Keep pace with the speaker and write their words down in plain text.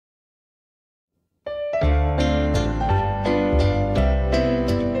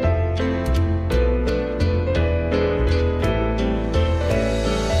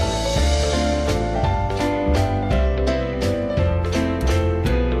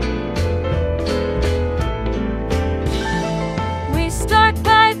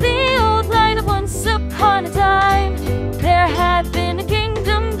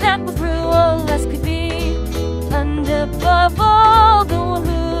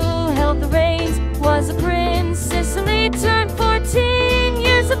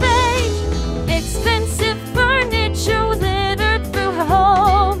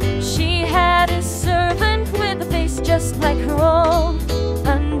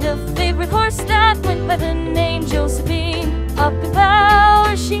horse that went by the name Josephine. Up in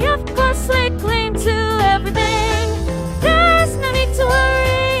power, she of course laid claim to everything. There's no need to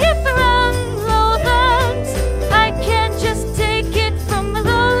worry if I run low of funds. I can't just take it from my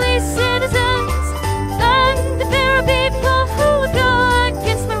lowly citizens. And if there are people who would go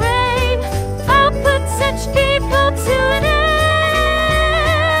against my reign, I'll put such people to an end.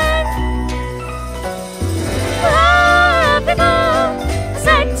 A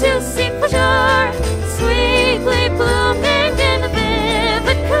sight to see for sure, sweetly blooming in a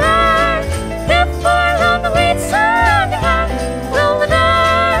vivid color. Therefore along the weeds surrounding her will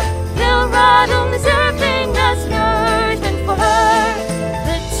wither, they'll rot only serving as nourishment for her.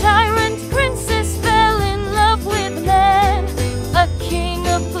 The tyrant princess fell in love with a man, a king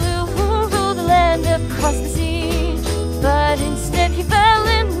of blue who ruled the land across the sea. But instead he fell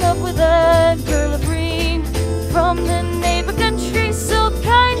in love with a girl of green from the neighbor country, so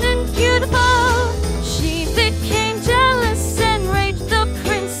kind and beautiful. She became jealous and raged. The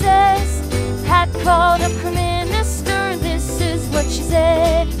princess had called up her minister. This is what she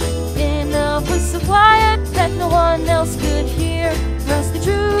said in a voice so quiet that no one else could hear. Thrust the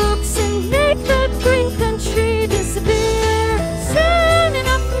troops and make the green country disappear. Soon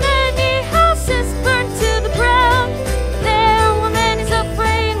enough many houses burned to the ground. There were many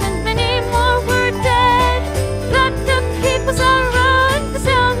suffering and many more were dead. But the people's sorrow and the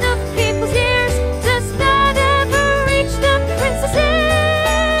sound of people's ears, does that ever reach the princess's ears?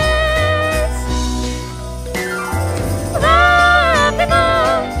 The people,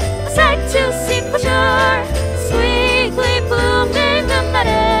 a sight to see for sure, sweetly blooming the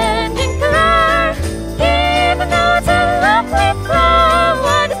unending color. Even though it's a lovely flower,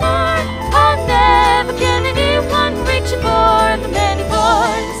 what is more, I'll never get anyone reaching for the many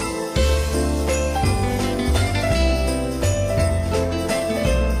thorns.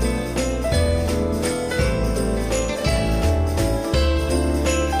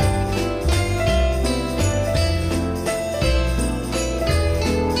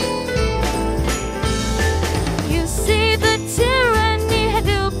 You see, the tyranny had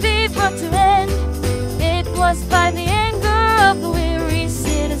to be brought to end. It was by the anger of the weary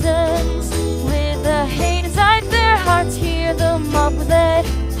citizens. With the hate inside their hearts, here the mob was led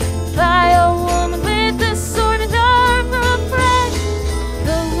by a woman with a sword and armor of red.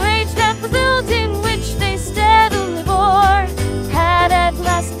 The rage that was building, which they steadily bore, had at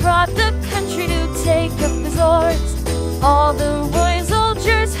last brought the country to take up the swords. All the royal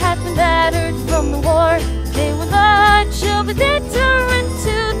soldiers had been battered from the war. They were much of a deterrent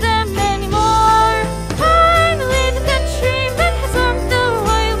to them anymore. Finally the countrymen had stormed the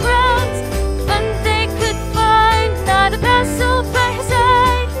royal grounds, but they could find not a vassal by her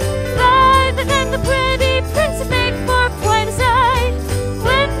side. By the time the pretty princess made for quite a sight,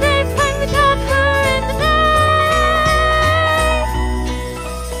 when they finally caught her in the night.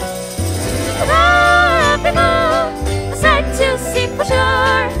 The people, a sight to see for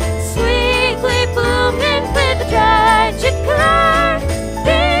sure, sweetly blooming with a tragic color.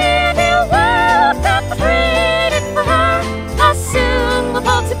 The ideal world that was created for her, how soon will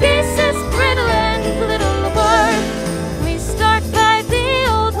fall to pieces, brittle and little of worth. We start by the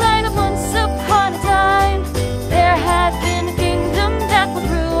old line of once upon a time. There had been a kingdom that was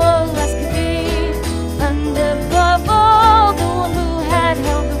ruled as could be, and above all, the one who had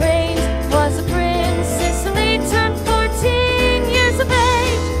held the reins was a princess only turned 14 years of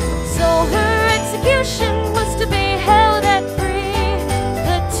age. So her execution was to be held at free,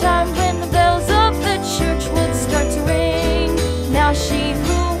 the time when the bells of the church would start to ring. Now she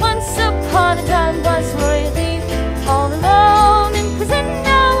who once upon a time was royalty, all alone in prison,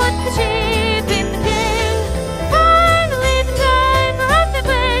 now what could she be thinking? Finally the time arrived at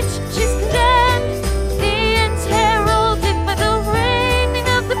which she's condemned. The end's heralded by the ringing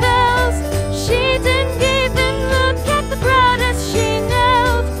of the bells. She didn't even look at the crowd as she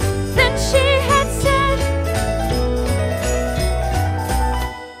knelt. Then she had said,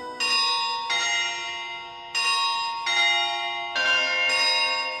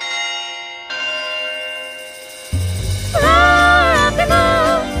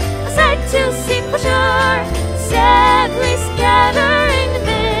 a sight to see for sure, sadly scattering in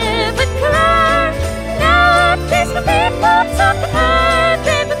vivid color. Now at least the people talk the heard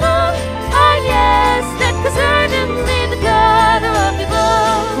they before. Ah yes, that was certainly the daughter of evil.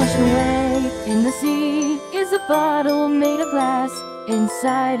 Washed away in the sea is a bottle made of glass.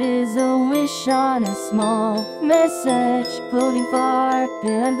 Inside is a wish on a small message, floating far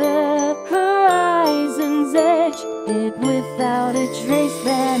beyond the horizon's edge. It without a trace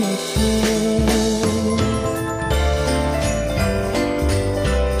vanished away.